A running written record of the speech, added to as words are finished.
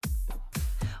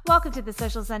Welcome to the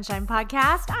Social Sunshine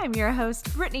Podcast. I'm your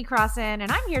host, Brittany Crossan,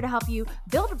 and I'm here to help you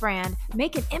build a brand,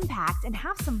 make an impact, and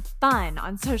have some fun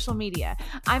on social media.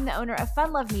 I'm the owner of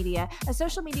Fun Love Media, a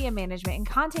social media management and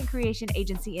content creation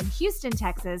agency in Houston,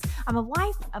 Texas. I'm a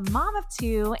wife, a mom of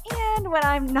two, and when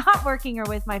I'm not working or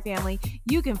with my family,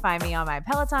 you can find me on my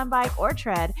Peloton bike or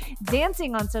tread,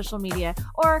 dancing on social media,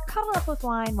 or cuddle up with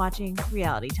wine watching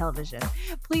reality television.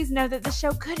 Please know that the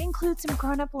show could include some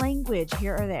grown-up language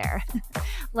here or there.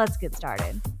 Let's get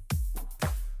started.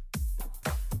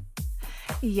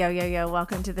 Yo.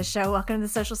 Welcome to the show. Welcome to the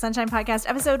Social Sunshine Podcast,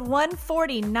 episode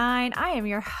 149. I am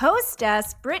your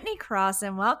hostess, Brittany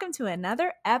Crossan. Welcome to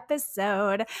another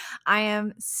episode. I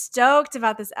am stoked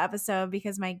about this episode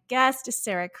because my guest is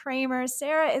Sarah Kramer.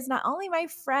 Sarah is not only my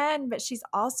friend, but she's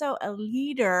also a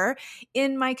leader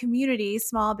in my community,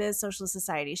 Small Biz Social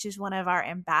Society. She's one of our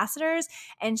ambassadors,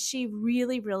 and she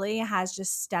really has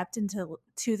just stepped into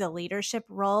the leadership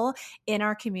role in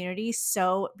our community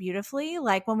so beautifully.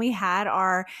 Like when we had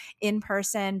our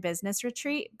in-person business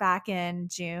retreat back in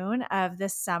June of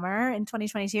this summer in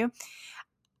 2022.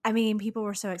 I mean, people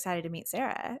were so excited to meet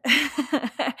Sarah.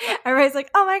 Everybody's like,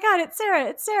 oh my God, it's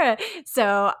Sarah.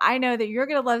 So I know that you're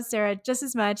going to love Sarah just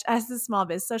as much as the Small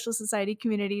Biz Social Society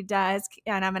community does.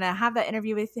 And I'm going to have that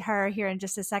interview with her here in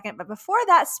just a second. But before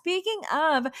that, speaking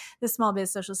of the Small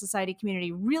Biz Social Society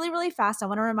community, really fast, I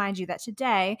want to remind you that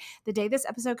today, the day this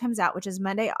episode comes out, which is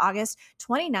Monday, August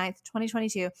 29th,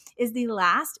 2022, is the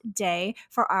last day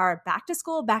for our back to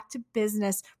school, back to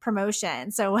business promotion.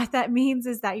 So what that means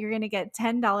is that you're going to get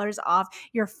 $10 off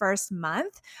your first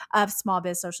month of Small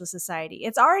Biz Social Society.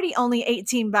 It's already only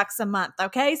 $18 a month,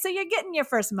 okay? So you're getting your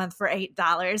first month for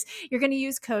 $8. You're going to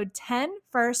use code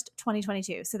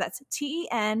 10FIRST2022. So that's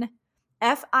TENFIRST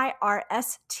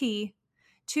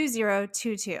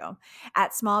 2022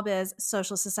 at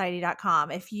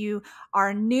smallbizsocialsociety.com. If you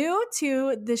are new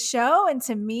to the show and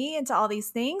to me and to all these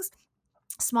things,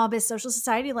 Small Biz Social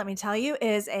Society, let me tell you,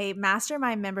 is a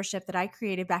mastermind membership that I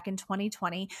created back in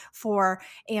 2020 for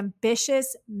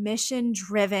ambitious,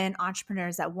 mission-driven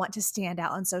entrepreneurs that want to stand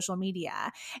out on social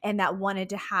media and that wanted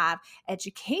to have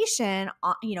education,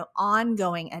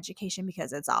 ongoing education,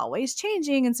 because it's always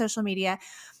changing in social media,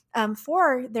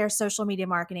 for their social media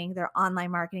marketing, their online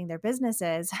marketing, their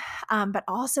businesses, but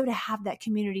also to have that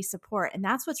community support. And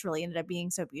that's what's really ended up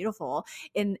being so beautiful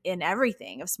in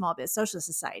everything of Small Biz Social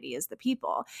Society is the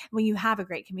people. When you have a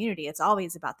great community, it's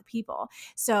always about the people.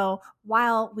 So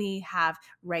while we have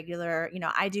regular,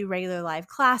 I do regular live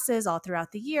classes all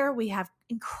throughout the year, we have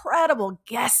incredible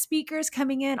guest speakers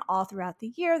coming in all throughout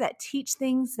the year that teach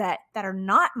things that are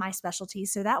not my specialty.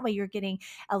 So that way you're getting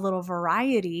a little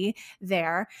variety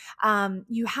there.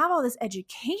 You have all this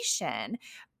education,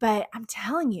 but I'm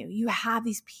telling you, you have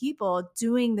these people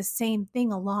doing the same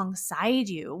thing alongside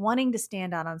you, wanting to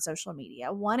stand out on social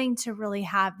media, wanting to really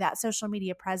have that social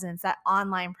media presence, that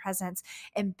online presence,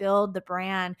 and build the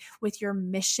brand with your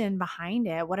mission behind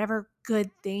it, whatever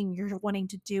good thing you're wanting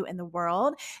to do in the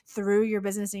world through your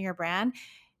business and your brand.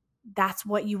 That's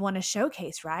what you want to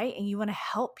showcase, right? And you want to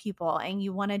help people and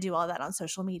you want to do all that on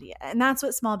social media. And that's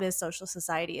what Small Biz Social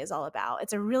Society is all about.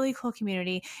 It's a really cool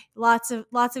community, lots of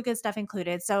good stuff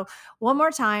included. So one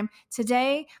more time,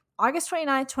 today, August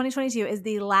 29th, 2022 is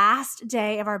the last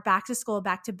day of our back to school,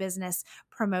 back to business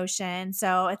promotion.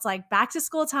 So it's like back to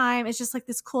school time. It's just like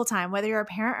this cool time, whether you're a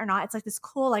parent or not. It's like this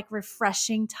cool, like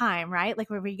refreshing time, right?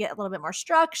 Like where we get a little bit more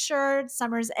structured,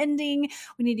 summer's ending.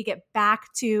 We need to get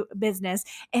back to business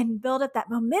and build up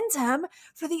that momentum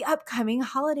for the upcoming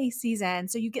holiday season.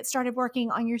 So you get started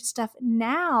working on your stuff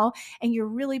now and you're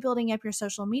really building up your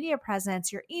social media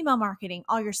presence, your email marketing,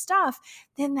 all your stuff,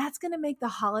 then that's going to make the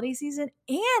holiday season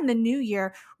and the new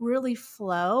year really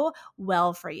flow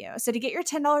well for you. So to get your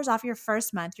 $10 off your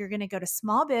first month, you're going to go to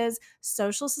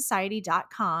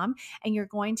smallbizsocialsociety.com and you're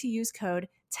going to use code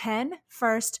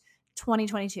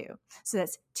 10FIRST2022. So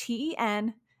that's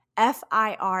TENFIRST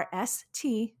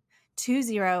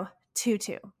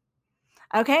 2022.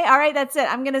 Okay, all right, that's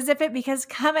it. I'm going to zip it because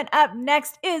coming up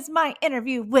next is my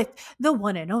interview with the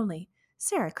one and only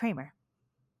Sarah Kramer.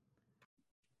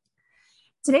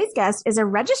 Today's guest is a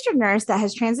registered nurse that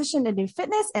has transitioned into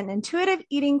fitness and intuitive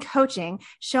eating coaching,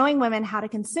 showing women how to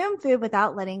consume food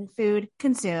without letting food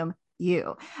consume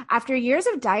you. After years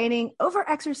of dieting,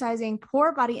 over-exercising,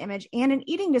 poor body image, and an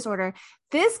eating disorder,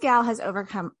 This gal has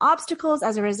overcome obstacles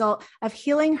as a result of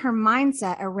healing her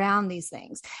mindset around these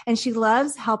things. And she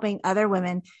loves helping other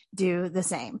women do the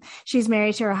same. She's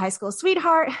married to her high school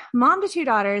sweetheart, mom to 2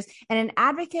 daughters, and an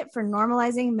advocate for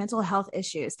normalizing mental health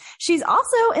issues. She's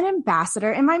also an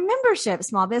ambassador in my membership,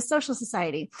 Small Biz Social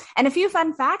Society. And a few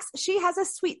fun facts, she has a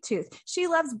sweet tooth. She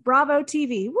loves Bravo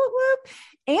TV, whoop, whoop,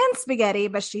 and spaghetti,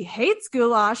 but she hates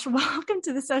goulash. Welcome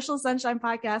to the Social Sunshine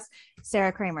Podcast,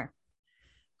 Sarah Kramer.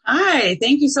 Hi,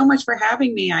 thank you so much for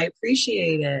having me. I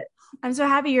appreciate it. I'm so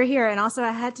happy you're here. And also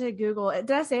I had to Google it.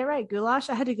 Did I say it right?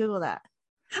 Goulash? I had to Google that.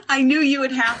 I knew you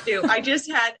would have to.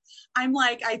 I'm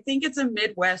like, I think it's a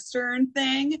Midwestern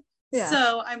thing. Yeah.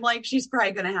 So I'm like, she's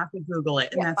probably going to have to Google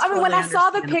it. And that's when I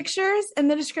saw the pictures in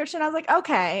the description, I was like,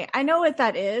 okay, I know what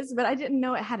that is, but I didn't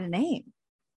know it had a name.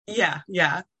 Yeah.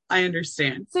 I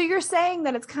understand. So you're saying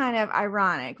that it's kind of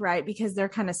ironic, right? Because they're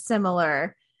kind of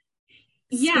similar.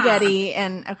 Yeah. Spaghetti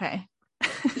and okay.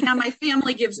 Yeah, my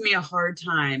family gives me a hard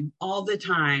time all the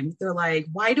time. They're like,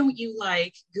 why don't you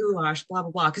like goulash, blah,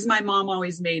 blah, blah. Because my mom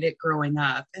always made it growing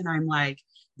up. And I'm like,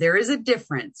 there is a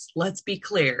difference. Let's be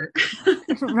clear.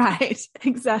 Right.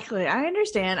 Exactly. I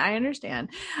understand.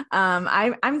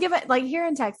 I'm given, like here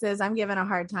in Texas, I'm given a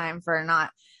hard time for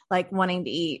not like wanting to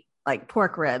eat like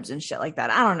pork ribs and shit like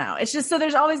that. I don't know. It's just, so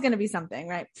there's always going to be something,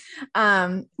 right? Well,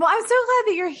 I'm so glad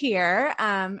that you're here.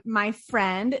 My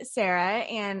friend, Sarah,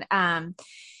 and,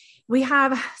 we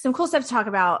have some cool stuff to talk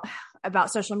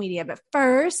about social media, but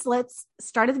first let's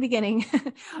start at the beginning,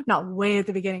 not way at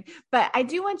the beginning, but I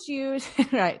do want you to,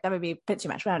 right. That would be a bit too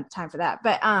much. We don't have time for that.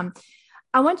 But,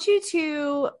 I want you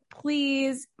to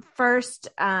please first,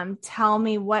 tell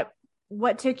me what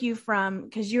took you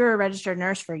from, cause you were a registered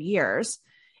nurse for years,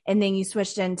 and then you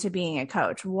switched into being a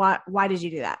coach. Why did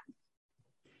you do that?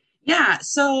 Yeah.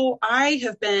 So I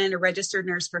have been a registered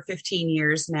nurse for 15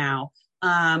 years now.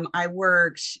 I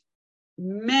worked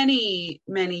many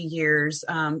years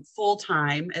full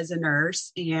time as a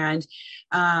nurse. And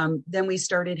then we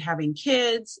started having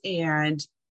kids, and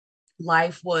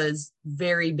life was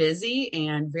very busy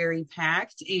and very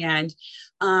packed. And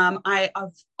I've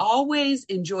always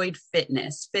enjoyed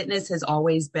fitness. Fitness has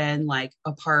always been like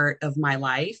a part of my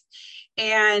life.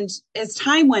 And as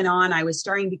time went on, I was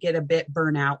starting to get a bit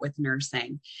burnt out with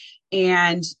nursing.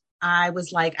 And I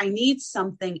was like, I need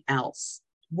something else.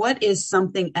 What is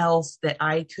something else that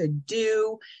I could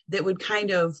do that would kind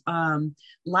of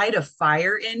light a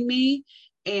fire in me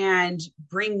and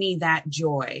bring me that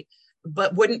joy,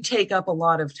 but wouldn't take up a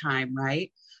lot of time,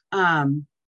 right?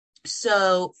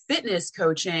 So fitness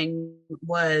coaching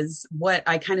was what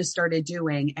I kind of started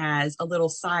doing as a little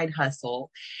side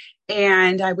hustle.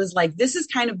 And I was like, this is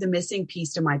kind of the missing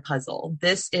piece to my puzzle.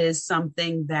 This is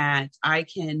something that I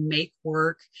can make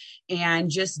work and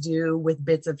just do with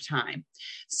bits of time.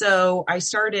 So I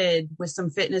started with some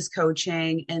fitness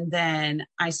coaching, and then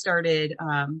I started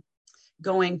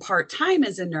going part-time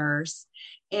as a nurse.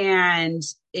 And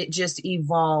it just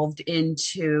evolved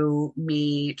into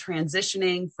me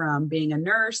transitioning from being a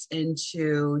nurse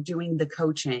into doing the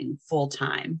coaching full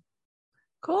time.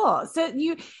 Cool. So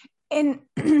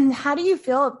how do you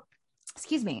feel?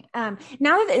 Excuse me. Now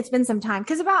that it's been some time,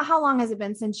 because about how long has it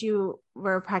been since you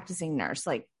were a practicing nurse?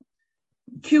 Like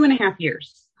 2.5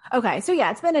 years. Okay. So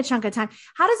yeah, it's been a chunk of time.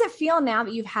 How does it feel now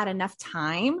that you've had enough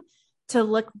time to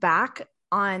look back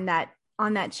on that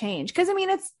change? Because I mean,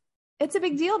 it's a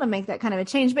big deal to make that kind of a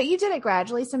change, but you did it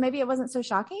gradually. So maybe it wasn't so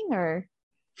shocking, or.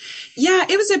 Yeah,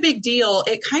 it was a big deal.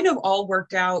 It kind of all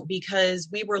worked out because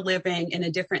we were living in a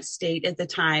different state at the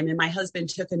time, and my husband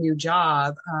took a new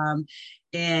job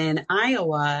in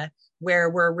Iowa, where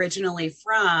we're originally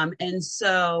from. And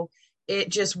so it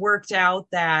just worked out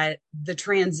that the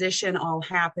transition all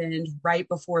happened right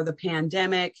before the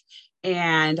pandemic.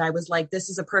 And I was like, this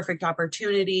is a perfect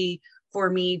opportunity for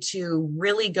me to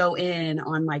really go in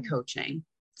on my coaching.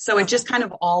 So it just kind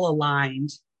of all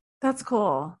aligned. That's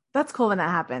cool. That's cool when that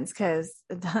happens, because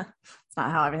it's not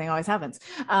how everything always happens.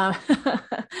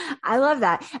 I love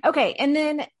that. Okay. And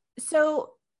then,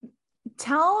 so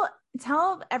tell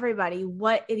everybody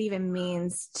what it even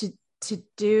means to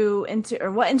do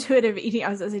what intuitive eating, I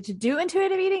was going to say to do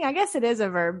intuitive eating. I guess it is a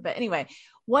verb, but anyway,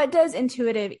 what does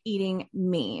intuitive eating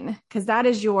mean? Because that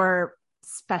is your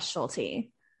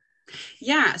specialty.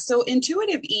 Yeah. So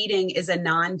intuitive eating is a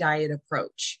non-diet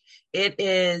approach. It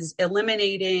is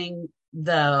eliminating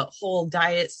the whole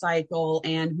diet cycle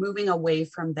and moving away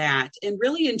from that. And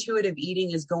really intuitive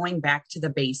eating is going back to the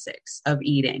basics of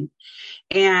eating.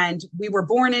 And we were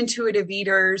born intuitive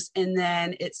eaters. And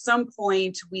then at some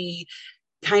point we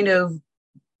kind of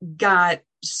got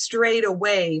strayed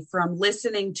away from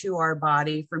listening to our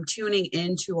body, from tuning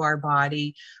into our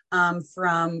body,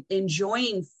 from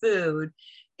enjoying food.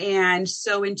 And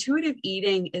so intuitive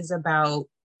eating is about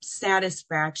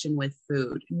satisfaction with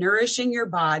food, nourishing your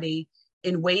body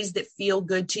in ways that feel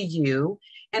good to you,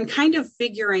 and kind of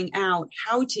figuring out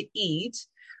how to eat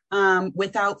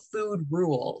without food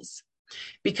rules.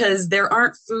 Because there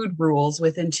aren't food rules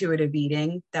with intuitive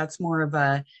eating. That's more of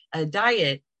a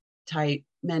diet type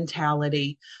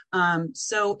mentality.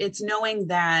 So it's knowing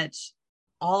that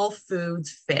all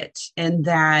foods fit and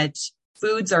that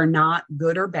foods are not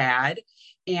good or bad,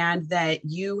 and that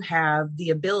you have the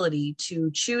ability to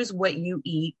choose what you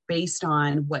eat based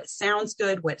on what sounds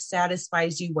good, what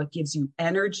satisfies you, what gives you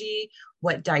energy,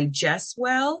 what digests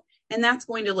well. And that's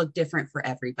going to look different for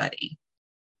everybody.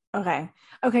 Okay.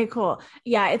 Okay, cool.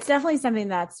 Yeah, it's definitely something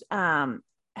that's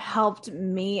helped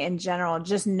me in general,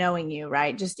 just knowing you,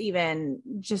 right? Just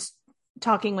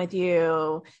talking with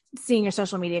you, seeing your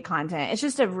social media content. It's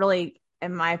just a really,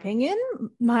 in my opinion,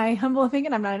 my humble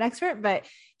opinion, I'm not an expert, but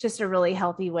just a really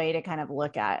healthy way to kind of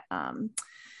look at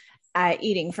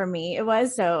eating for me. It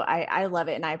was. So I love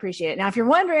it and I appreciate it. Now, if you're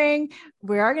wondering,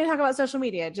 we are going to talk about social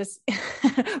media, just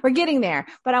we're getting there,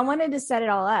 but I wanted to set it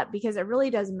all up because it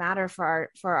really does matter for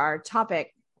our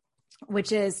topic,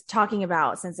 which is talking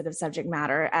about sensitive subject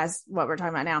matter as what we're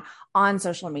talking about now on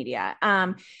social media.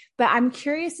 But I'm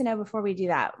curious to know, before we do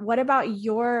that, what about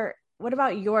your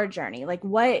journey? Like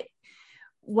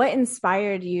what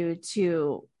inspired you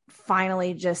to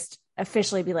finally just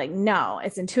officially be like, no,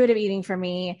 it's intuitive eating for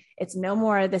me. It's no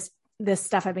more of this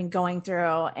stuff I've been going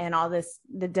through and all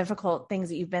the difficult things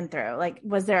that you've been through. Like,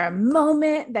 was there a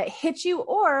moment that hit you,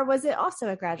 or was it also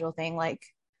a gradual thing? Like,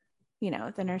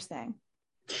 the nurse thing.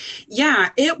 Yeah,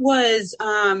 it was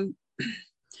a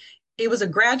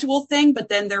gradual thing, but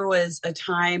then there was a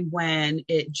time when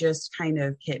it just kind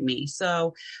of hit me.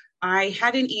 So I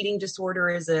had an eating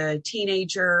disorder as a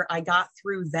teenager. I got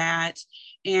through that.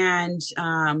 And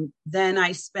then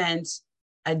I spent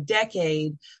a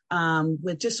decade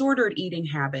with disordered eating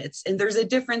habits. And there's a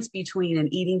difference between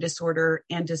an eating disorder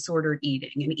and disordered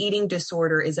eating. An eating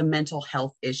disorder is a mental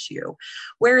health issue,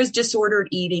 whereas disordered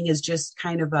eating is just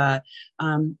kind of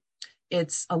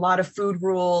it's a lot of food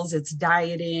rules, it's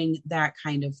dieting, that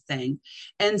kind of thing.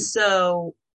 And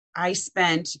so I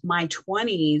spent my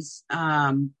 20s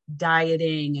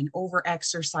dieting and over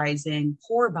exercising,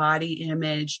 poor body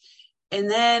image.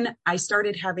 And then I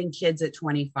started having kids at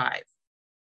 25.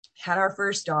 Had our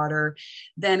first daughter,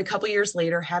 then a couple years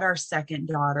later had our second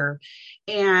daughter.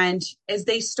 And as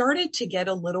they started to get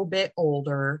a little bit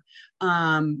older,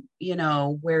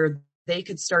 where they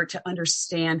could start to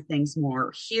understand things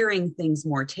more, hearing things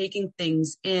more, taking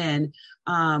things in,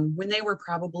 when they were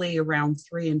probably around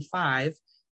 3 and 5,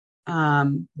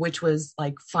 which was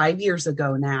like 5 years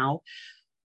ago now,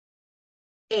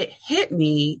 it hit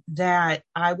me that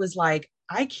I was like,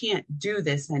 I can't do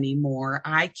this anymore.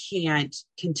 I can't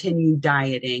continue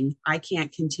dieting. I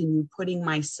can't continue putting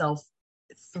myself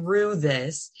through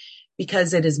this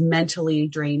because it is mentally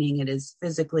draining. It is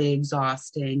physically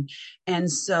exhausting. And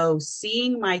so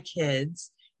seeing my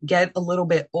kids get a little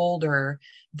bit older,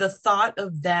 the thought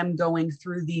of them going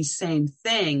through these same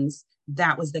things,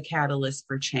 that was the catalyst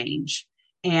for change.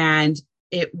 And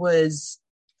it was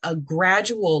a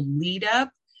gradual lead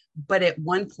up. But at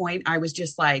one point I was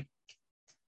just like,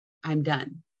 I'm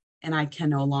done and I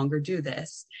can no longer do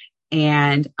this.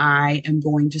 And I am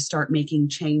going to start making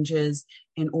changes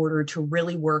in order to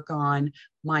really work on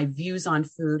my views on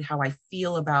food, how I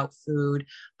feel about food,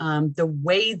 the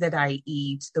way that I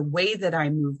eat, the way that I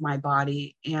move my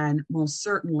body, and most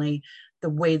certainly the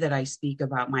way that I speak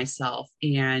about myself,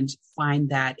 and find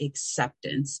that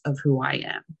acceptance of who I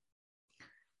am.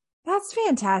 That's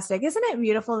fantastic. Isn't it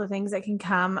beautiful, the things that can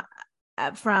come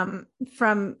from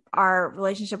our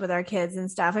relationship with our kids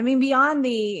and stuff? I mean, beyond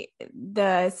the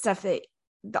stuff that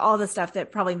all the stuff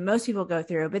that probably most people go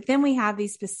through, but then we have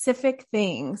these specific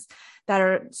things that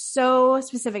are so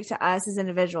specific to us as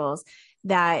individuals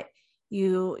that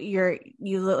you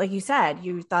like you said,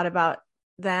 you thought about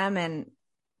them and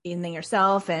then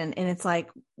yourself, and it's like,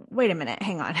 wait a minute,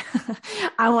 hang on.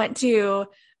 I want to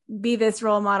be this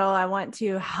role model. I want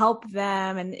to help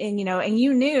them. And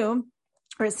you knew,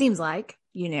 or it seems like,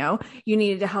 you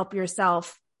needed to help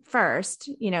yourself first,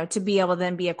 to be able to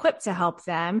then be equipped to help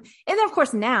them. And then of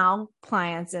course now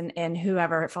clients and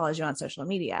whoever follows you on social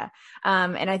media.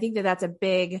 And I think that that's a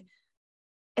big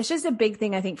it's just a big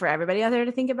thing, I think, for everybody out there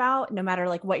to think about, no matter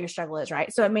like what your struggle is,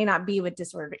 right? So it may not be with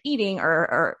disordered eating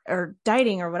or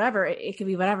dieting or whatever. It could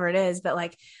be whatever it is. But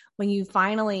like when you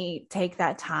finally take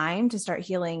that time to start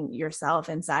healing yourself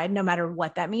inside, no matter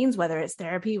what that means, whether it's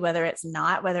therapy, whether it's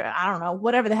not, whether I don't know,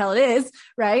 whatever the hell it is,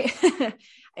 right?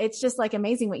 It's just like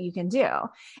amazing what you can do.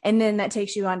 And then that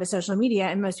takes you onto social media.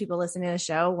 And most people listening to the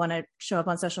show want to show up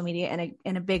on social media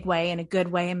in a big way, in a good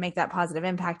way, and make that positive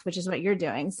impact, which is what you're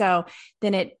doing. So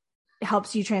then it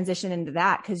helps you transition into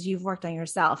that because you've worked on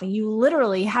yourself and you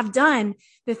literally have done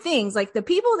the things like the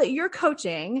people that you're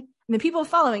coaching and the people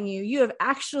following you, you have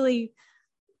actually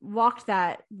walked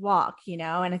that walk, you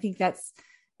know? And I think that's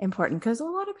important because a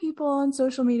lot of people on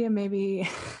social media maybe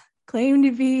claim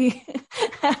to be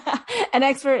an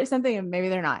expert at something and maybe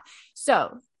they're not.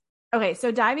 So, okay.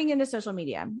 So diving into social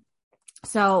media.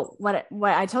 So what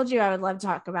I told you I would love to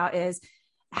talk about is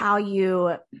how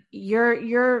your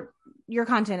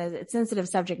content is it's sensitive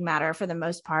subject matter for the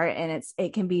most part. And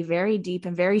it can be very deep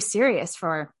and very serious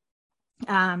for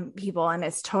people. And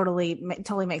it's totally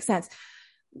makes sense.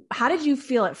 How did you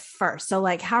feel at first? So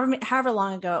like however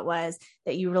long ago it was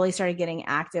that you really started getting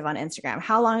active on Instagram,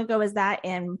 how long ago was that?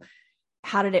 And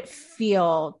how did it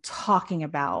feel talking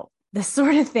about this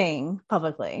sort of thing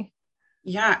publicly?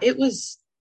 Yeah, it was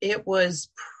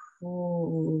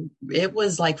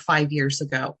like 5 years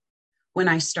ago when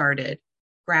I started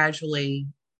gradually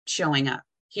showing up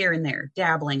here and there,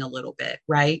 dabbling a little bit,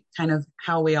 right? Kind of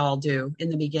how we all do in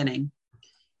the beginning.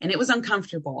 And it was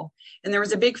uncomfortable. And there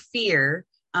was a big fear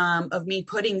of me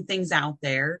putting things out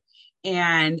there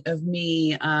and of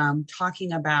me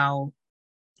talking about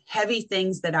heavy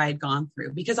things that I had gone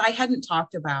through because I hadn't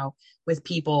talked about with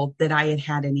people that I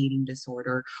had an eating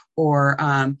disorder or,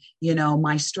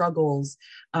 my struggles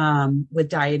with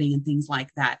dieting and things like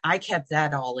that. I kept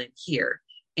that all in here.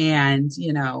 And,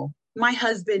 my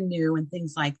husband knew and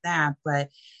things like that, but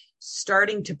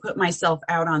starting to put myself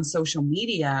out on social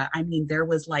media, I mean, there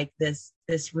was like this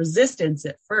resistance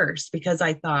at first because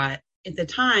I thought at the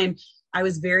time I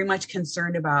was very much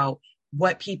concerned about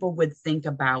what people would think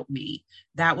about me.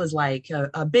 That was like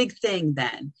a big thing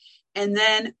then. And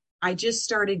then I just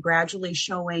started gradually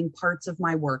showing parts of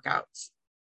my workouts.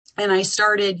 And I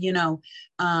started,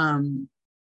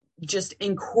 just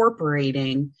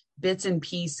incorporating bits and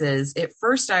pieces. At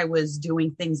first, I was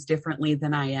doing things differently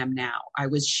than I am now. I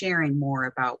was sharing more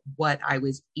about what I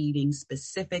was eating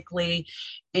specifically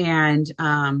and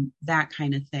that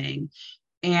kind of thing.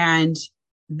 And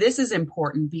this is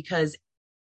important because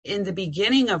in the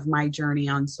beginning of my journey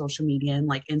on social media and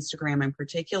like Instagram in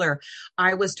particular,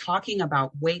 I was talking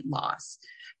about weight loss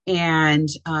and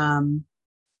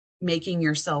making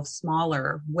yourself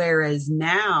smaller. Whereas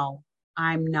now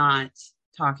I'm not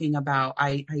talking about,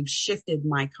 I shifted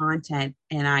my content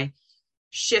and I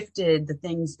shifted the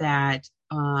things that,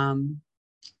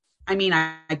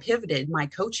 I pivoted my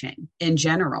coaching in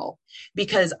general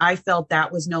because I felt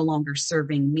that was no longer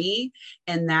serving me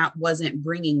and that wasn't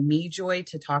bringing me joy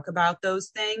to talk about those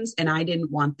things. And I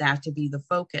didn't want that to be the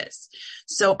focus.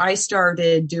 So I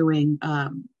started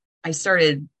I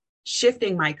started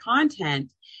shifting my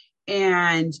content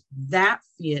and that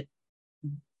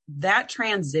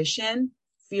transition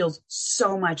feels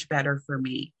so much better for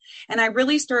me. And I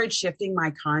really started shifting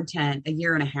my content a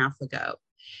year and a half ago.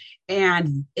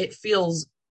 And it feels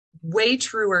way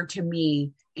truer to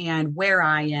me and where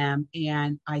I am.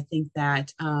 And I think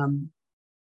that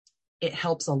it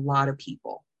helps a lot of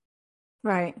people.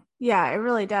 Right. Yeah, it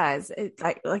really does.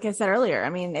 Like I said earlier,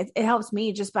 I mean, it helps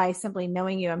me just by simply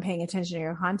knowing you and paying attention to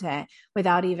your content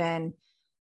without even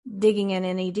digging in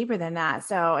any deeper than that.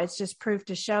 So it's just proof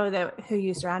to show that who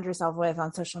you surround yourself with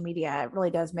on social media, it really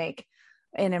does make,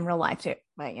 and in real life too,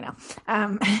 but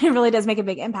it really does make a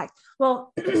big impact.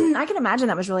 Well, I can imagine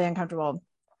that was really uncomfortable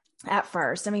at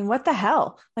first. I mean, what the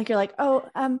hell? Like you're like, oh,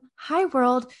 hi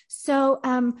world. So,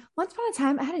 once upon a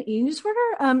time I had an eating disorder,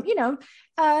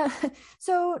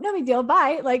 so no big deal.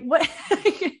 Bye. Like what,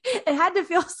 it had to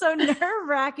feel so nerve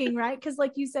wracking, right? Cause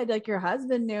like you said, like your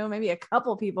husband knew maybe a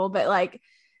couple people, but like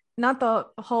not the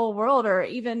whole world or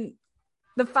even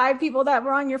the 5 people that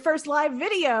were on your first live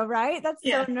video, right? That's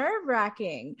so nerve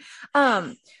wracking.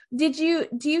 Do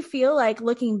you feel like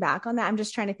looking back on that, I'm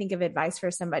just trying to think of advice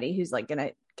for somebody who's like going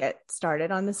to get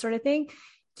started on this sort of thing.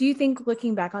 Do you think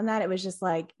looking back on that, it was just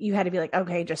like, you had to be like,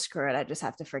 okay, just screw it. I just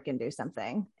have to freaking do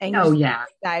something. And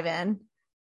dive in.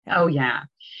 Yeah. Oh yeah.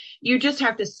 You just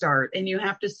have to start and you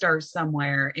have to start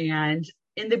somewhere. And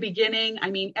in the beginning, I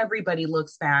mean, everybody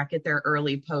looks back at their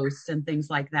early posts and things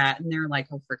like that. And they're like,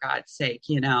 oh, for God's sake,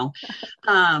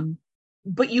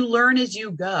 but you learn as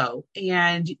you go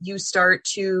and you start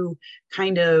to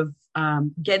kind of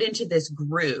get into this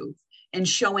groove, and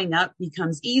showing up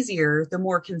becomes easier the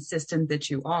more consistent that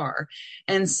you are.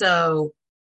 And so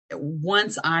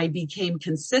once I became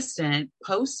consistent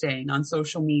posting on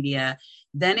social media,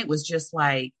 then it was just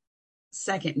like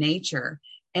second nature.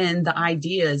 And the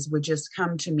ideas would just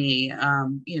come to me,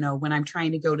 when I'm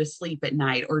trying to go to sleep at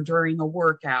night or during a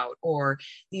workout, or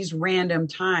these random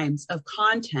times of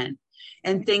content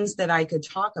and things that I could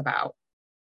talk about.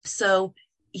 So,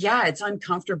 yeah, it's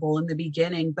uncomfortable in the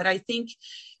beginning, but I think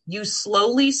you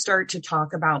slowly start to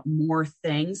talk about more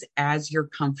things as you're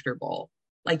comfortable.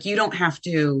 Like you don't have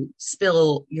to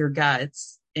spill your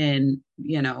guts in,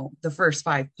 the first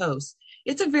five posts.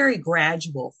 It's a very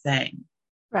gradual thing.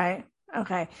 Right.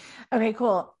 Okay. Okay,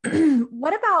 cool.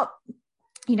 What about,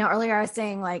 earlier I was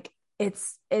saying like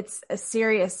it's a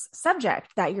serious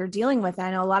subject that you're dealing with. And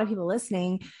I know a lot of people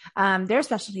listening, their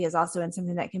specialty is also in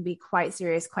something that can be quite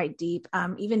serious, quite deep,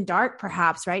 even dark,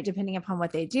 perhaps, right? Depending upon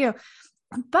what they do.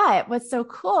 But what's so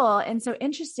cool and so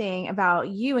interesting about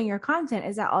you and your content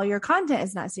is that all your content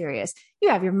is not serious. You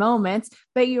have your moments,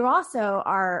 but you also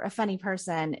are a funny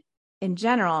person in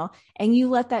general, and you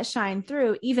let that shine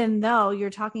through, even though you're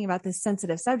talking about this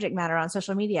sensitive subject matter on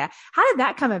social media. How did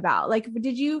that come about? Like, do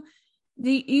you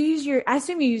use I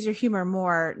assume you use your humor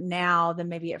more now than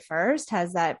maybe at first.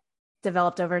 Has that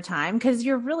developed over time? Because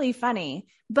you're really funny,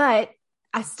 but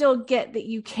I still get that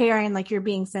you care and like you're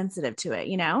being sensitive to it,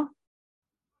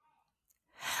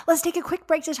 Let's take a quick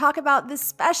break to talk about this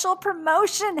special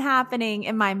promotion happening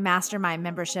in my mastermind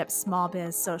membership, Small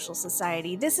Biz Social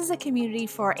Society. This is a community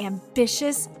for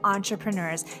ambitious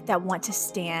entrepreneurs that want to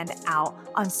stand out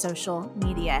on social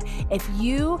media. If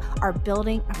you are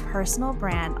building a personal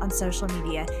brand on social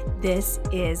media, this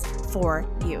is for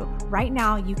you. Right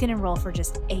now, you can enroll for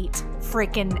just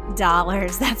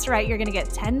 $8 That's right. You're going to get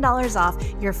 $10 off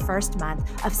your first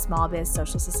month of Small Biz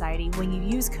Social Society when you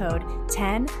use code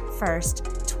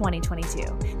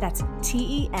 10FIRST2022. That's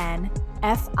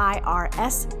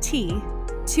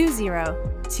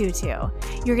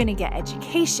TENFIRST2022. You're going to get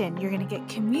education, you're going to get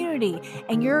community,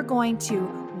 and you're going to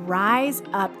rise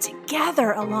up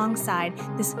together alongside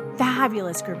this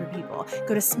fabulous group of people.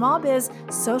 Go to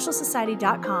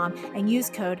smallbizsocialsociety.com and use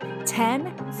code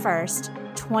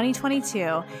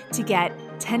 10FIRST2022 to get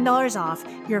 $10 off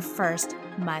your first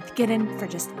month. Get in for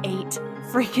just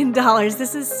 $8.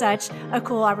 This is such a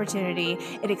cool opportunity.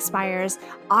 It expires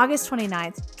August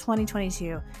 29th,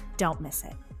 2022. Don't miss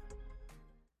it.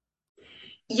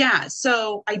 Yeah,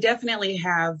 so I definitely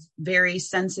have very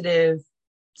sensitive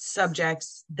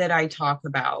subjects that I talk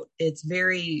about. It's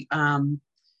very,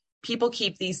 people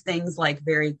keep these things like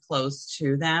very close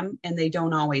to them and they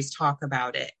don't always talk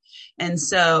about it. And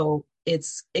so it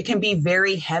can be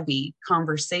very heavy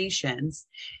conversations.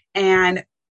 And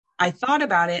I thought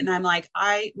about it and I'm like,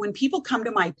 when people come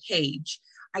to my page,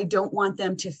 I don't want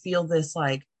them to feel this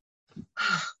like,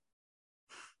 oh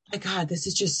my God, this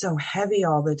is just so heavy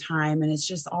all the time. And it's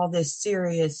just all this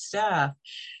serious stuff.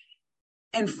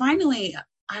 And finally,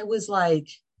 I was like,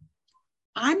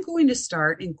 I'm going to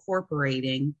start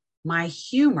incorporating my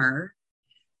humor,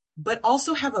 but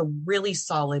also have a really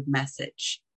solid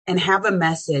message and have a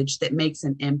message that makes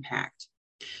an impact.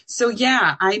 So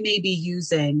yeah, I may be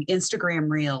using Instagram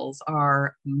Reels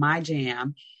are my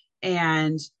jam.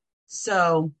 And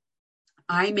so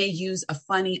I may use a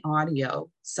funny audio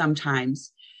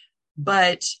sometimes,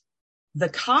 but the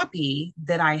copy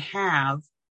that I have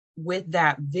with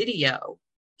that video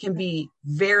can be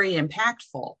very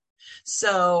impactful.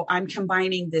 So I'm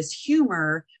combining this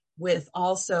humor with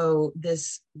also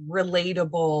this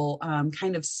relatable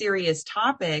kind of serious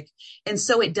topic. And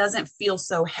so it doesn't feel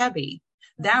so heavy.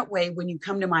 That way, when you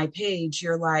come to my page,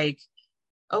 you're like,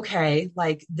 okay,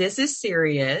 like this is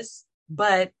serious,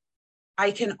 but I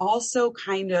can also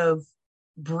kind of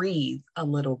breathe a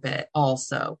little bit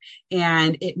also.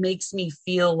 And it makes me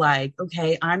feel like,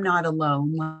 okay, I'm not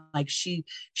alone. Like she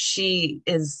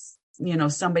is,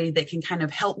 somebody that can kind of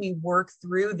help me work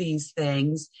through these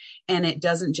things. And it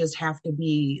doesn't just have to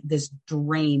be this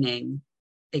draining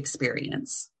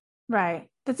experience. Right.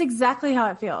 That's exactly how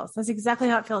it feels. That's exactly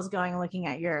how it feels going and looking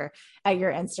at your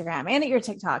Instagram and at your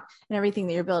TikTok and everything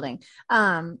that you're building.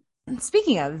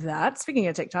 Speaking of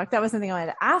TikTok, that was something I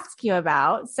wanted to ask you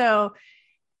about. So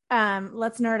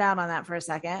let's nerd out on that for a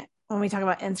second when we talk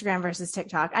about Instagram versus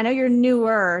TikTok. I know you're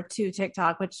newer to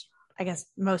TikTok, which I guess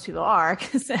most people are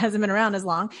because it hasn't been around as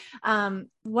long.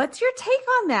 What's your take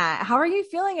on that? How are you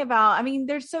feeling about, I mean,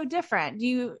 they're so different.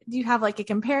 Do you have like a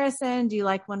comparison? Do you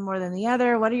like one more than the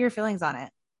other? What are your feelings on it?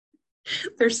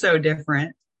 They're so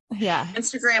different. Yeah.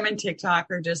 Instagram and TikTok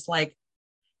are just like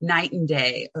night and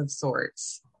day of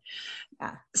sorts.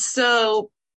 Yeah.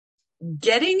 So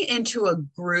getting into a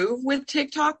groove with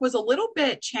TikTok was a little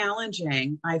bit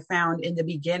challenging, I found in the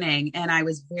beginning. And I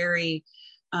was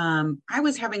I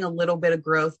was having a little bit of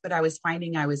growth, but I was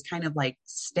finding I was kind of like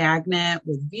stagnant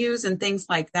with views and things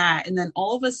like that. And then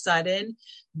all of a sudden,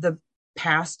 the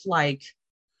past, like,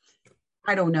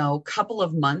 I don't know, couple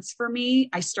of months for me,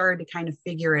 I started to kind of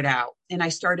figure it out. And I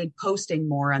started posting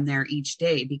more on there each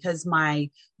day because my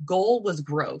goal was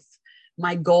growth.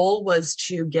 My goal was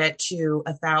to get to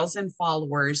 1,000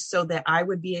 followers so that I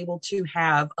would be able to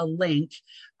have a link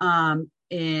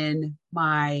in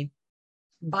my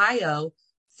bio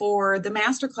for the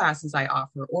master classes I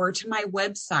offer or to my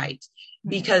website,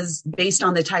 because based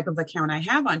on the type of account I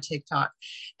have on TikTok.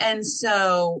 And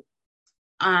so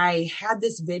I had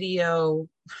this video.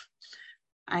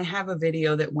 I have a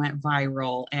video that went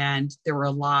viral, and there were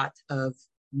a lot of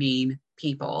mean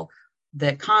people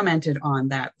that commented on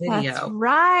that video. That's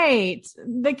right.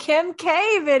 The Kim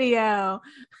K video.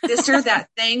 Sister, that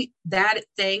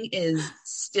thing is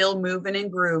still moving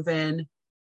and grooving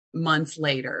months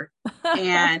later.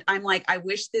 And I'm like, I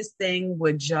wish this thing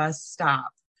would just stop.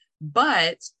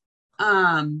 But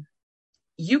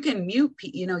you can mute,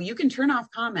 you can turn off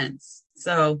comments.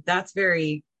 So that's a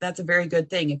very good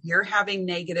thing. If you're having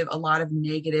a lot of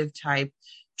negative type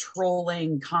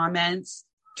trolling comments,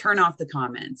 turn off the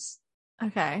comments.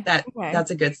 Okay.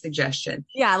 That's a good suggestion.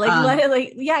 Yeah.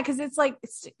 Yeah. Cause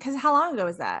cause how long ago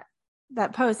was that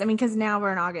post? I mean, cause now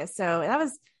we're in August. So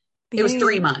it was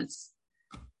 3 months.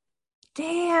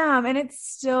 Damn. And it's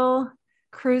still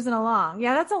cruising along.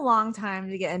 Yeah. That's a long time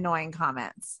to get annoying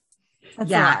comments.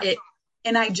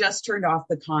 And I just turned off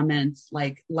the comments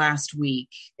like last week.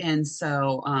 And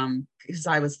so, because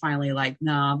I was finally like,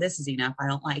 no, this is enough. I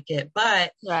don't like it.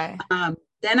 But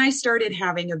then I started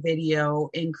having a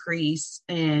video increase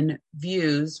in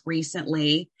views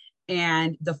recently,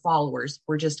 and the followers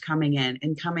were just coming in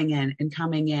and coming in and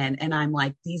coming in. And I'm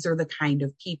like, these are the kind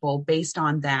of people based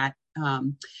on that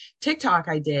TikTok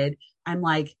I did. I'm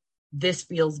like, this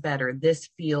feels better. This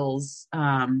feels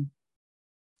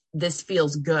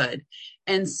good.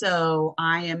 And so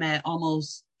I am at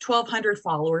almost 1,200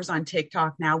 followers on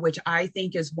TikTok now, which I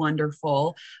think is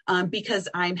wonderful, because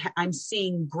I'm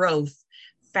seeing growth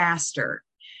faster.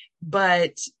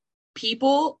 But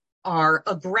people are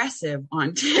aggressive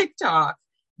on TikTok.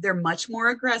 They're much more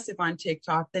aggressive on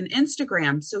TikTok than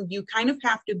Instagram. So you kind of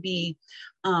have to be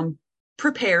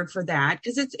prepared for that,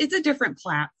 because it's a different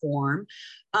platform.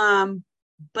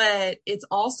 But it's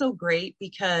also great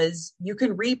because you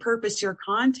can repurpose your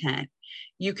content.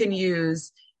 You can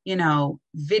use,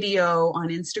 video on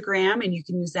Instagram, and you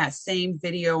can use that same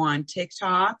video on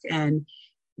TikTok. And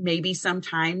maybe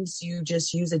sometimes you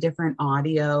just use a different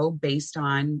audio based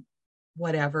on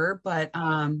whatever. But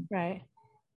right.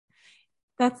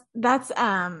 That's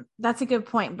a good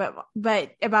point, but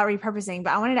about repurposing.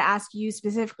 But I wanted to ask you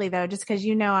specifically though, just because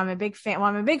I'm a big fan. Well,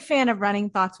 I'm a big fan of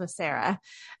Running Thoughts with Sarah.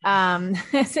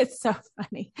 It's so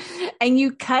funny, and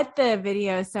you cut the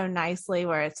video so nicely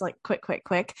where it's like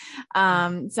quick.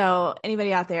 So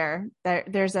anybody out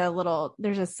there's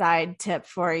a side tip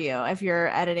for you if you're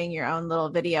editing your own little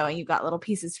video and you've got little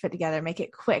pieces to put together. Make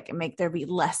it quick and make there be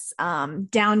less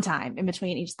downtime in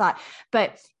between each thought.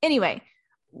 But anyway.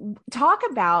 Talk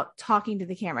about talking to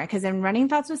the camera, because in Running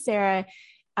Thoughts with Sarah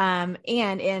and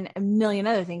in a million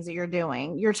other things that you're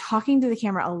doing, you're talking to the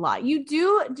camera a lot. You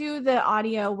do the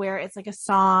audio where it's like a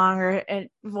song or a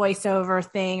voiceover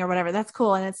thing or whatever. That's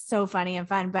cool. And it's so funny and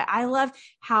fun. But I love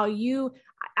how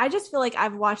I just feel like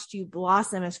I've watched you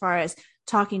blossom as far as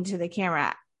talking to the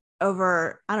camera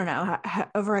over, I don't know,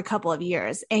 over a couple of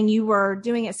years. And you were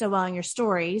doing it so well in your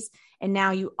stories. And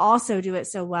now you also do it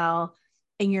so well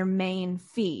in your main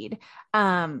feed.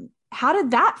 How did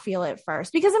that feel at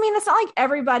first? Because I mean, it's not like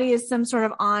everybody is some sort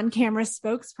of on-camera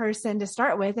spokesperson to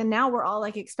start with. And now we're all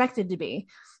like expected to be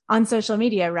on social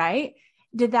media, right?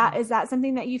 Is that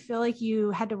something that you feel like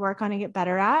you had to work on and get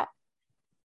better at?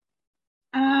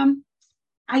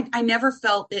 I never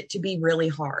felt it to be really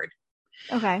hard.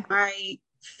 Okay. I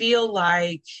feel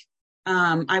like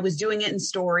I was doing it in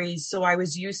stories, so I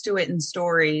was used to it in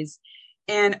stories.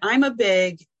 And I'm a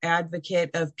big advocate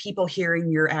of people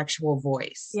hearing your actual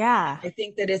voice. Yeah. I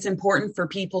think that it's important for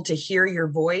people to hear your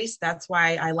voice. That's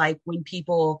why I like when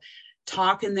people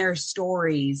talk in their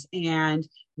stories. And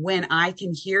when I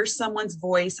can hear someone's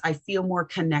voice, I feel more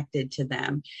connected to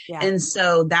them. Yeah. And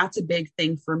so that's a big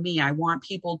thing for me. I want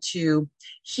people to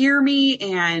hear me,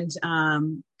 and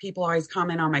people always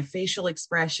comment on my facial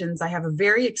expressions. I have a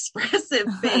very expressive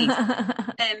face.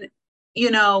 And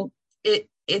you know,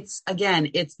 it's again,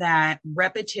 it's that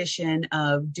repetition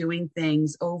of doing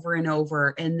things over and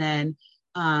over and then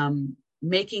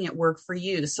making it work for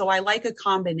you. So I like a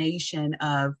combination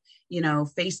of,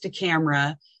 face to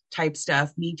camera type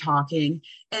stuff, me talking,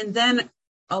 and then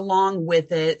along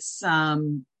with it,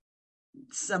 some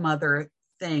other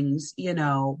things,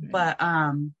 but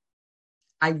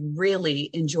I really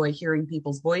enjoy hearing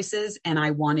people's voices and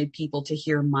I wanted people to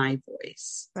hear my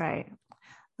voice. Right.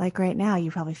 Like right now,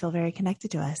 you probably feel very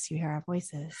connected to us. You hear our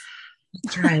voices.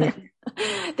 That's right.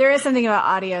 There is something about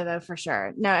audio though, for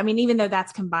sure. No, I mean, even though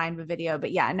that's combined with video,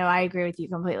 but yeah, no, I agree with you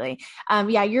completely.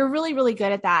 Yeah, you're really, really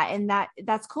good at that. And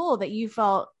that's cool that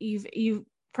you've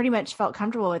pretty much felt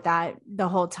comfortable with that the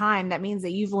whole time. That means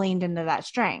that you've leaned into that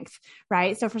strength,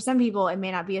 right? So for some people, it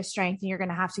may not be a strength and you're going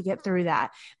to have to get through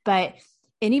that. But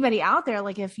anybody out there,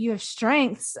 like if you have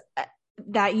strengths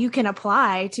that you can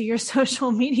apply to your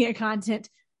social media content,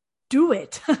 do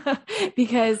it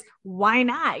because why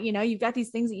not? You've got these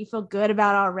things that you feel good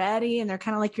about already and they're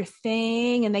kind of like your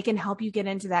thing and they can help you get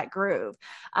into that groove.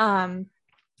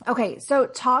 Okay. So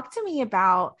talk to me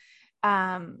about,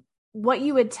 what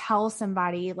you would tell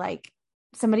somebody, like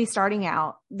somebody starting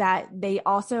out, that they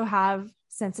also have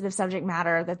sensitive subject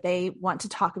matter that they want to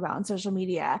talk about on social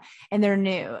media and they're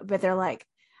new, but they're like,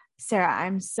 Sarah,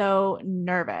 I'm so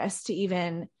nervous to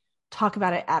even talk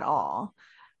about it at all.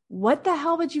 What the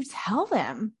hell would you tell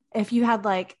them if you had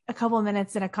like a couple of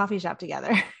minutes in a coffee shop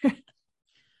together?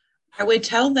 I would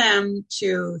tell them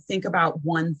to think about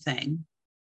one thing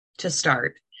to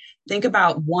start. Think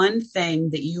about one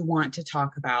thing that you want to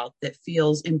talk about that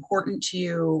feels important to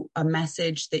you, a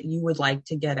message that you would like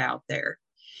to get out there.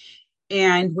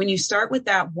 And when you start with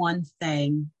that one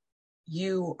thing,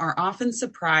 you are often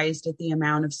surprised at the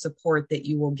amount of support that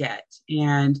you will get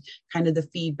and kind of the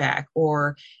feedback.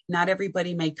 Or not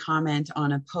everybody may comment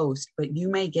on a post, but you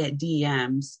may get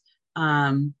DMs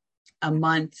a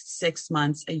month, 6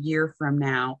 months, a year from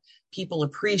now, people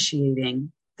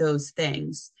appreciating those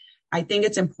things. I think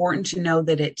it's important to know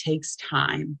that it takes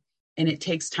time, and it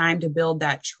takes time to build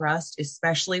that trust,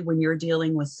 especially when you're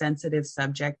dealing with sensitive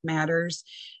subject matters.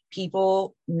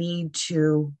 People need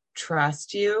to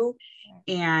trust you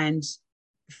and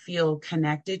feel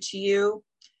connected to you.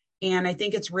 And I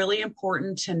think it's really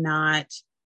important to not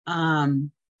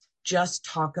just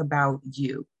talk about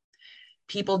you.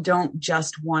 People don't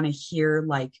just want to hear,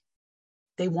 like,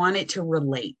 they want it to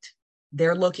relate.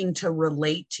 They're looking to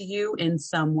relate to you in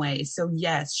some way. So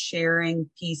yes, sharing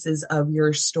pieces of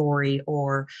your story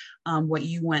or what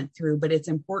you went through, but it's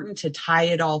important to tie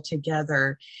it all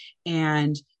together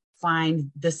and find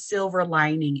the silver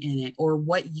lining in it, or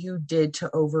what you did to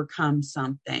overcome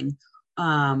something.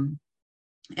 And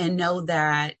know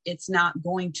that it's not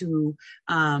going to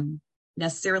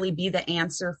necessarily be the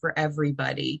answer for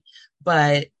everybody,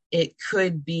 but it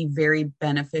could be very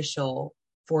beneficial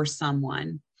for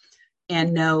someone.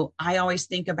 And no, I always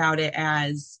think about it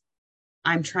as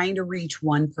I'm trying to reach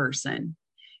one person,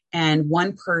 and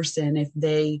one person, if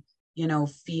they,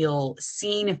 feel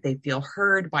seen, if they feel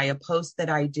heard by a post that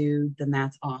I do, then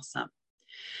that's awesome.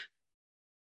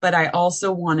 But I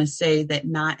also want to say that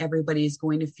not everybody is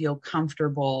going to feel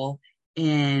comfortable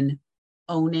in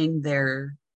owning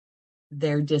their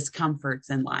discomforts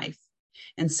in life.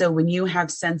 And so when you have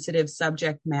sensitive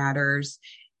subject matters,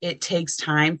 it takes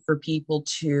time for people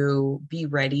to be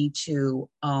ready to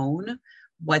own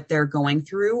what they're going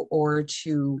through, or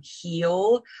to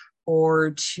heal,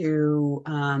 or to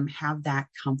have that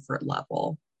comfort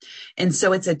level. And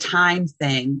so it's a time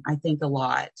thing, I think, a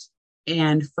lot.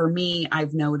 And for me,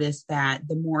 I've noticed that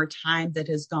the more time that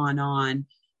has gone on,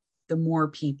 the more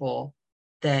people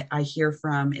that I hear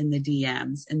from in the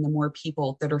DMs, and the more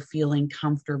people that are feeling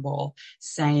comfortable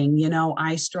saying,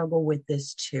 I struggle with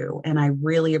this too. And I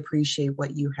really appreciate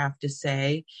what you have to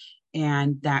say.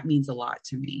 And that means a lot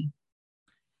to me.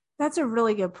 That's a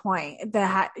really good point,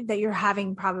 that you're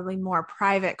having probably more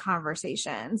private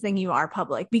conversations than you are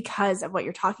public because of what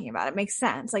you're talking about. It makes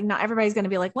sense. Like, not everybody's going to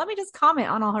be like, let me just comment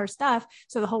on all her stuff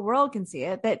so the whole world can see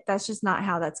it. That's just not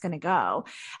how that's going to go.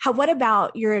 What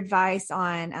about your advice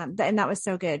on, and that was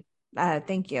so good.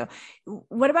 Thank you.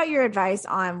 What about your advice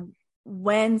on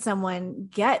when someone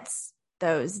gets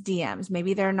those DMs?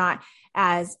 Maybe they're not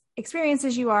as experienced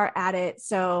as you are at it.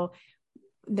 So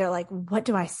they're like, what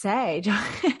do I say? Do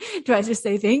I just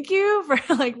say thank you for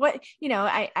like what,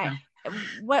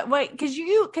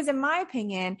 because in my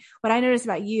opinion, what I notice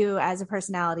about you as a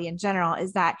personality in general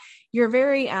is that you're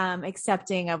very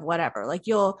accepting of whatever. Like,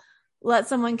 you'll let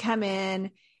someone come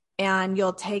in and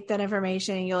you'll take that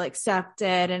information and you'll accept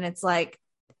it. And it's like,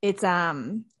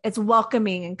 it's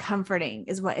welcoming and comforting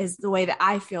is what is the way that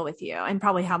I feel with you, and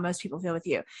probably how most people feel with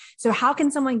you. So how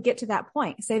can someone get to that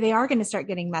point? Say they are going to start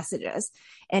getting messages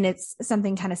and it's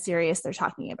something kind of serious they're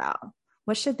talking about.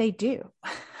 What should they do?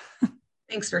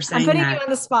 Thanks for I'm saying putting that. you on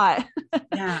the spot.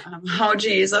 Yeah. Oh,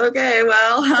 geez. Okay.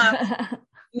 Well,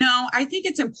 no, I think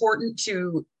it's important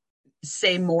to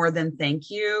say more than thank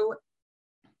you.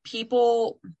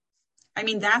 People, I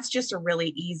mean, that's just a really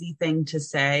easy thing to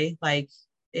say. Like,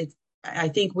 it's, I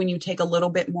think when you take a little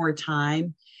bit more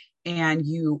time and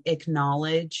you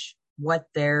acknowledge what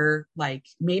they're like,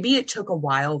 maybe it took a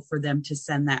while for them to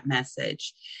send that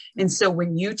message. And so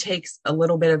when you take a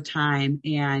little bit of time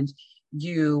and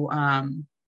you, have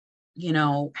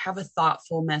a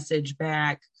thoughtful message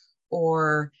back,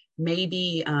 or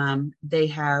maybe they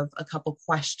have a couple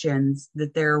questions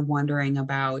that they're wondering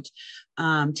about,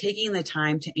 taking the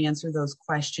time to answer those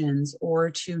questions,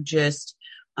 or to just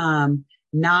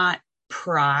not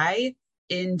pry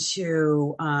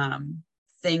into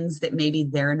things that maybe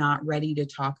they're not ready to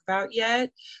talk about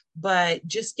yet, but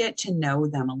just get to know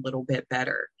them a little bit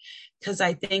better. Because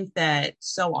I think that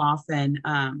so often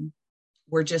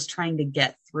we're just trying to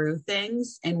get through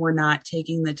things, and we're not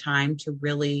taking the time to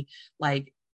really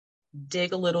like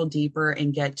dig a little deeper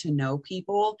and get to know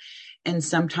people. And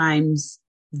sometimes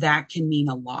that can mean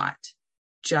a lot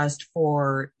just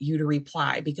for you to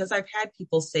reply, because I've had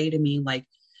people say to me like,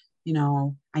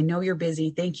 I know you're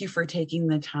busy. Thank you for taking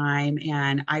the time.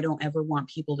 And I don't ever want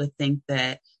people to think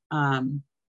that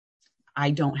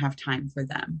I don't have time for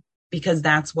them, because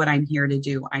that's what I'm here to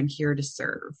do. I'm here to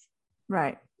serve.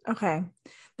 Right. Okay.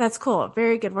 That's cool.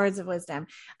 Very good words of wisdom.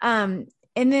 And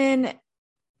then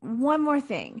one more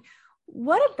thing.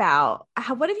 What have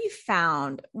you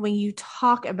found when you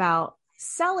talk about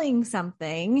selling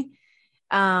something,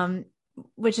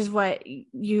 which is what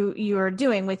you are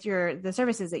doing with the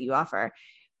services that you offer,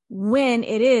 when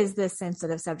it is this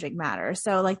sensitive subject matter?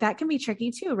 So like that can be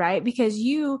tricky too, right? Because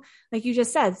like you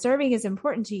just said, serving is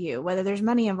important to you, whether there's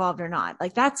money involved or not.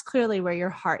 Like that's clearly where your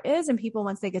heart is. And people,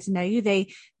 once they get to know you,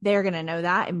 they're going to know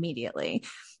that immediately.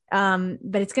 But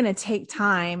it's going to take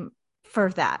time for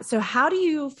that. So how do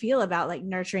you feel about like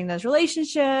nurturing those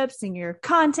relationships and your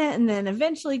content, and then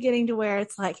eventually getting to where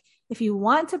it's like, if you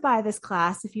want to buy this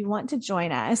class, if you want to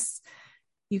join us,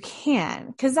 you can?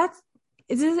 Because does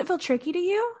it feel tricky to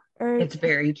you? Or It's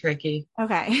very tricky.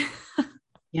 okay.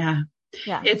 Yeah,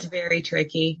 Yeah. it's very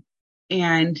tricky.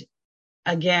 And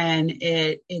again,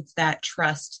 it's that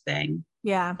trust thing.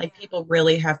 Yeah. Like people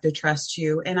really have to trust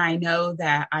you. And I know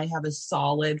that I have a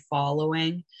solid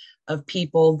following of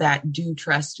people that do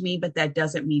trust me, but that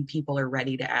doesn't mean people are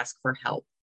ready to ask for help.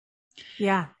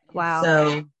 Yeah. Wow.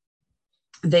 So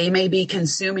they may be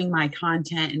consuming my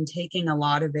content and taking a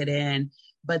lot of it in,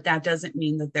 but that doesn't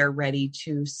mean that they're ready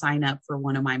to sign up for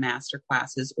one of my master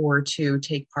classes or to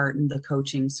take part in the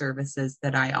coaching services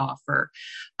that I offer.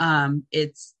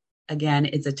 It's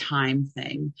a time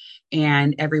thing,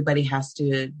 and everybody has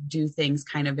to do things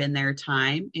kind of in their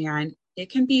time. And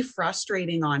it can be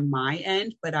frustrating on my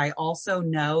end, but I also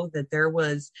know that there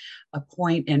was a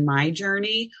point in my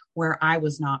journey where I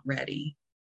was not ready.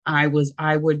 I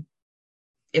would,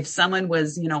 if someone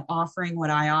was, offering what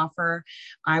I offer,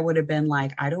 I would have been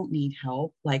like, I don't need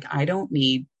help. Like, I don't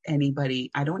need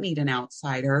anybody. I don't need an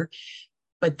outsider.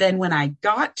 But then when I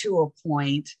got to a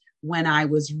point when I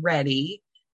was ready,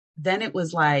 then it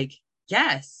was like,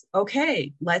 yes,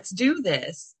 okay, let's do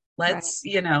this. Let's,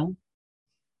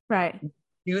 Right.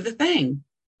 do the thing.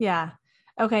 Yeah.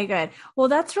 Okay, good. Well,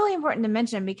 that's really important to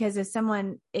mention, because if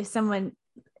someone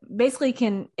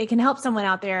basically it can help someone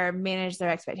out there manage their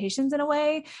expectations in a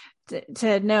way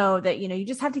to know that, you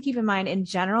just have to keep in mind in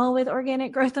general with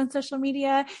organic growth on social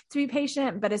media to be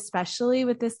patient, but especially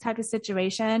with this type of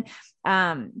situation,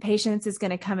 patience is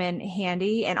going to come in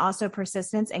handy, and also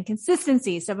persistence and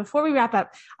consistency. So before we wrap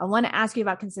up, I want to ask you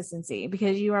about consistency,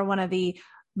 because you are one of the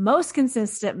most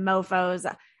consistent mofos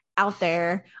out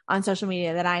there on social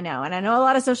media that I know. And I know a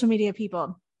lot of social media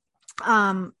people.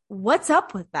 What's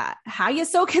up with that? How are you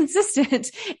so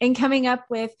consistent in coming up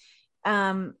with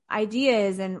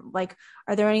ideas, and like,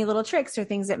 are there any little tricks or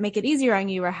things that make it easier on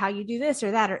you, or how you do this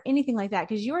or that or anything like that?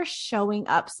 Because you are showing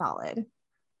up solid.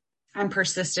 I'm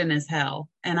persistent as hell,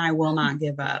 and I will not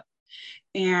give up.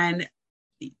 And,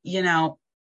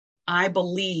 I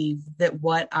believe that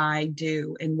what I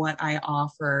do and what I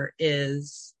offer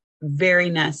is very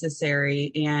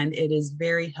necessary, and it is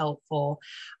very helpful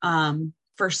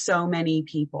for so many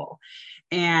people.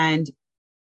 And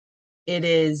it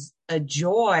is a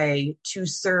joy to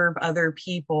serve other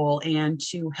people and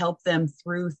to help them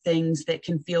through things that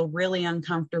can feel really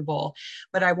uncomfortable.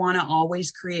 But I want to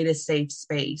always create a safe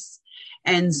space.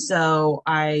 And so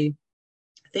I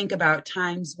think about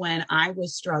times when I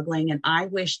was struggling and I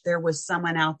wish there was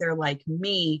someone out there like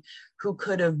me who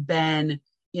could have been,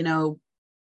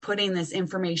 putting this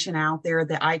information out there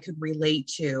that I could relate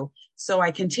to. So I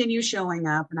continue showing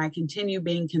up and I continue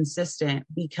being consistent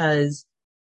because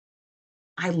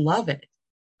I love it.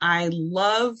 I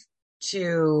love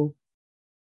to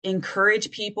encourage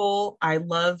people. I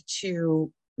love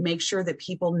to make sure that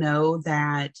people know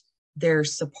that they're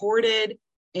supported,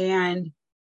 and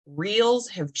reels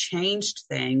have changed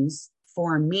things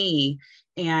for me.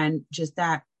 And just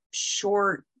that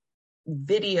short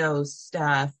video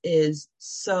stuff is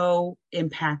so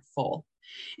impactful.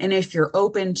 And if you're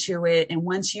open to it, and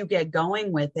once you get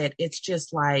going with it,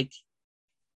 it's like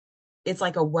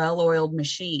a well-oiled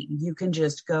machine. You can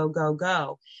just go, go,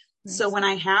 go. Nice. So when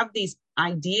I have these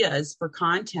ideas for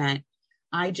content,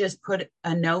 I just put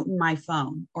a note in my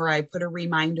phone, or I put a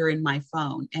reminder in my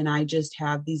phone, and I just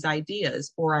have these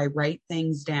ideas, or I write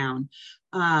things down.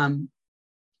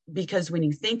 Because when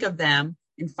you think of them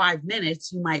in 5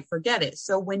 minutes, you might forget it.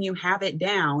 So when you have it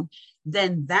down,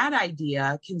 then that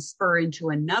idea can spur into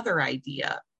another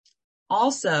idea.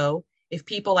 Also, if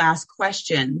people ask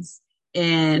questions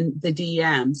in the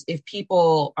DMs, if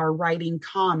people are writing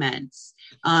comments,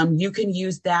 you can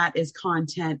use that as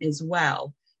content as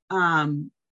well.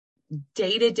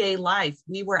 Day-to-day life.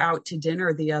 We were out to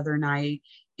dinner the other night,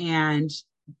 and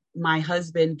my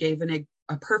husband gave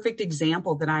a perfect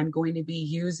example that I'm going to be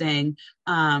using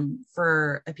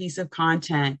for a piece of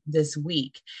content this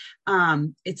week.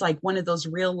 It's like one of those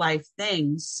real life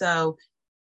things. So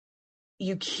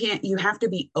you have to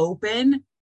be open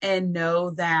and know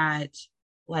that,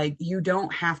 like, you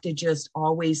don't have to just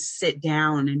always sit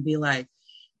down and be like,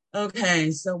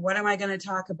 okay, so what am I going to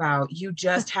talk about? You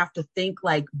just have to think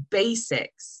like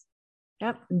basics.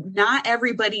 Yep. Not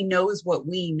everybody knows what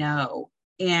we know,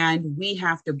 and we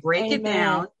have to break Amen. It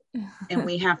down, and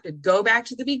we have to go back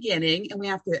to the beginning, and we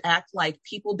have to act like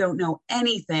people don't know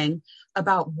anything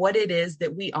about what it is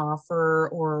that we offer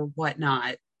or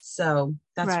whatnot. So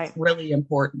that's right. Really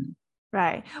important.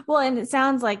 Right. Well, and it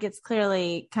sounds like it's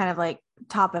clearly kind of like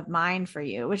top of mind for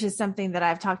you, which is something that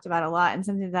I've talked about a lot, and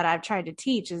something that I've tried to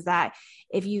teach is that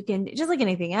if you can, just like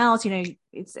anything else,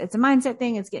 it's a mindset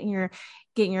thing. It's getting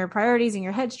your priorities in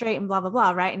your head straight and blah, blah,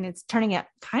 blah. Right. And it's turning it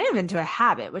kind of into a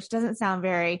habit, which doesn't sound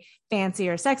very fancy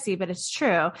or sexy, but it's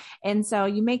true. And so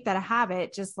you make that a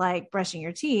habit, just like brushing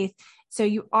your teeth. So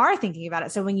you are thinking about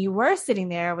it. So when you were sitting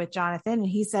there with Jonathan and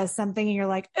he says something and you're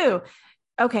like, ooh,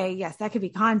 okay, yes, that could be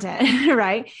content,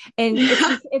 right? And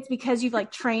it's because you've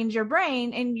like trained your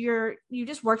brain and you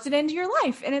just worked it into your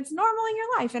life, and it's normal in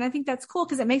your life. And I think that's cool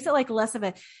because it makes it like less of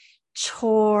a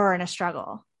chore and a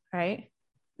struggle, right?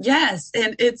 Yes.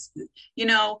 And it's,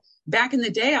 back in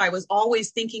the day, I was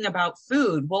always thinking about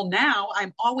food. Well, now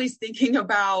I'm always thinking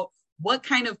about what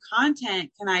kind of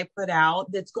content can I put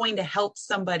out that's going to help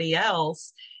somebody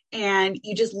else. And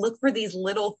you just look for these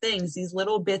little things, these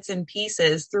little bits and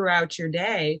pieces throughout your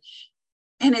day.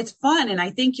 And it's fun. And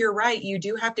I think you're right. You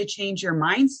do have to change your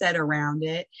mindset around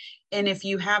it. And if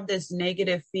you have this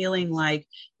negative feeling like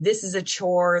this is a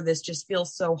chore, this just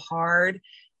feels so hard,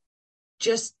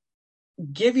 just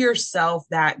give yourself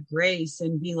that grace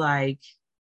and be like,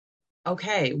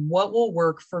 okay, what will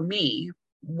work for me?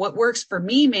 What works for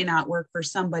me may not work for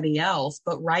somebody else,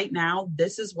 but right now,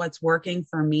 this is what's working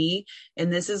for me,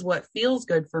 and this is what feels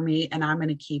good for me, and I'm going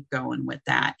to keep going with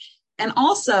that. And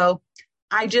also,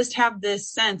 I just have this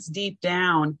sense deep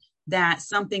down that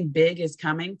something big is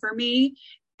coming for me,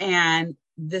 and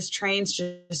this train's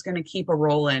just going to keep a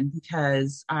rolling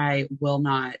because I will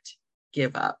not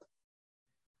give up.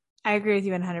 I agree with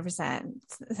you 100%.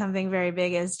 Something very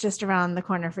big is just around the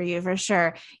corner for you, for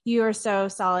sure. You are so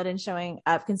solid in showing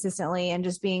up consistently and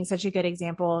just being such a good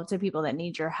example to people that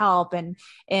need your help and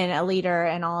a leader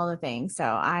and all the things. So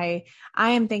I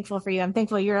am thankful for you. I'm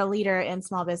thankful you're a leader in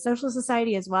Small Biz Social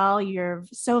Society as well. You're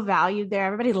so valued there.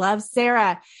 Everybody loves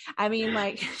Sarah. I mean,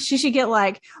 like, she should get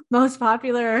like most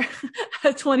popular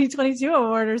 2022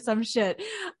 award or some shit.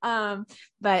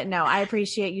 But no, I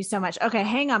appreciate you so much. Okay,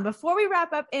 hang on. Before we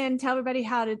wrap up and tell everybody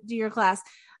how to do your class,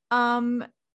 in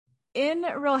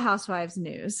Real Housewives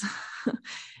news,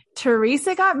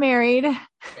 Teresa got married.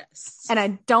 Yes. And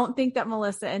I don't think that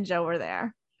Melissa and Joe were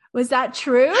there. Was that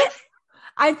true?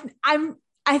 I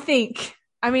think.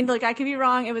 I mean, look, I could be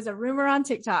wrong. It was a rumor on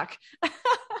TikTok.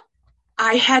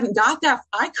 I hadn't got that.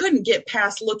 I couldn't get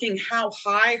past looking how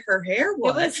high her hair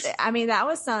was. That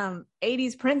was some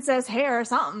 80s princess hair or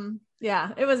something.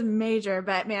 Yeah, it was major,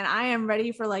 but man, I am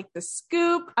ready for like the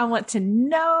scoop. I want to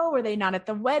know, were they not at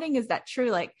the wedding? Is that true?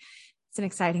 Like, it's an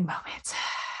exciting moment.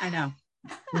 I know.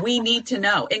 We need to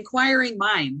know. Inquiring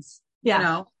minds. Yeah. You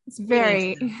know, it's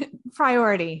very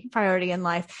priority in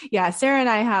life. Yeah. Sarah and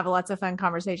I have lots of fun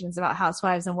conversations about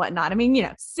housewives and whatnot. I mean, you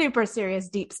know, super serious,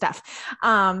 deep stuff.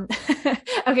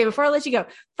 Okay. Before I let you go,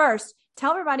 first,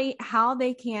 tell everybody how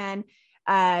they can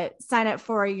sign up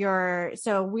for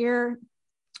so we're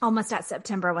almost at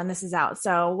September when this is out.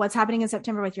 So what's happening in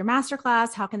September with your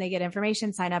masterclass? How can they get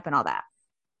information, sign up, and all that?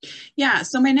 Yeah.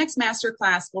 So my next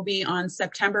masterclass will be on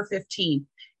September 15th.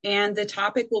 And the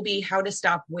topic will be how to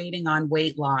stop waiting on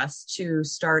weight loss to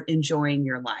start enjoying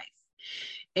your life.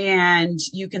 And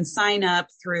you can sign up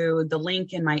through the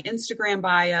link in my Instagram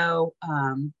bio.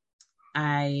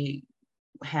 I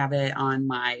have it on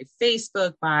my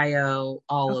Facebook bio,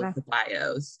 all of the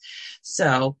bios.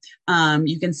 So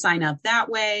you can sign up that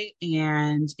way.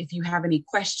 And if you have any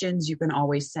questions, you can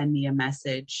always send me a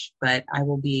message, but I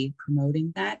will be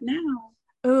promoting that now.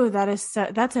 Oh, that's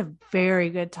a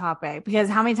very good topic, because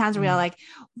how many times are we all like,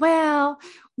 well,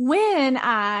 when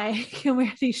I can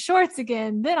wear these shorts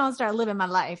again, then I'll start living my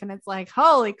life. And it's like,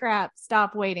 holy crap,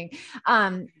 stop waiting.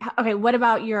 Okay. What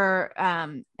about your,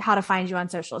 how to find you on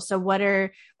social? So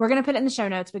we're going to put it in the show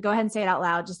notes, but go ahead and say it out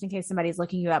loud, just in case somebody's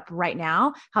looking you up right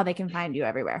now, how they can find you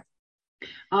everywhere.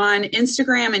 On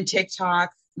Instagram and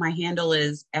TikTok, my handle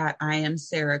is @I am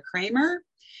Sarah Kramer.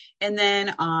 And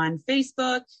then on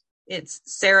Facebook, it's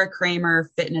Sarah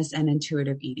Kramer, Fitness and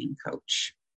Intuitive Eating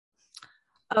Coach.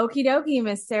 Okie dokie,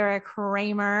 Miss Sarah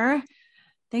Kramer.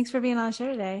 Thanks for being on the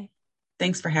show today.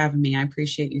 Thanks for having me. I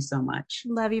appreciate you so much.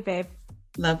 Love you, babe.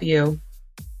 Love you.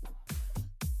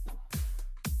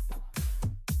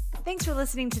 Thanks for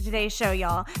listening to today's show,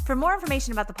 y'all. For more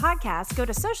information about the podcast, go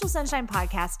to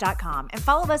socialsunshinepodcast.com and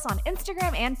follow us on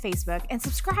Instagram and Facebook, and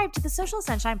subscribe to the Social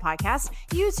Sunshine Podcast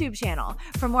YouTube channel.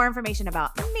 For more information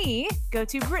about me, go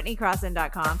to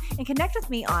BrittanyCrossan.com and connect with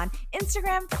me on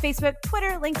Instagram, Facebook,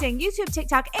 Twitter, LinkedIn, YouTube,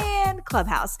 TikTok, and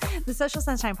Clubhouse. The Social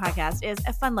Sunshine Podcast is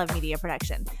a Fun Love Media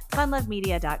production.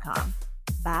 FunLoveMedia.com.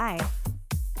 Bye.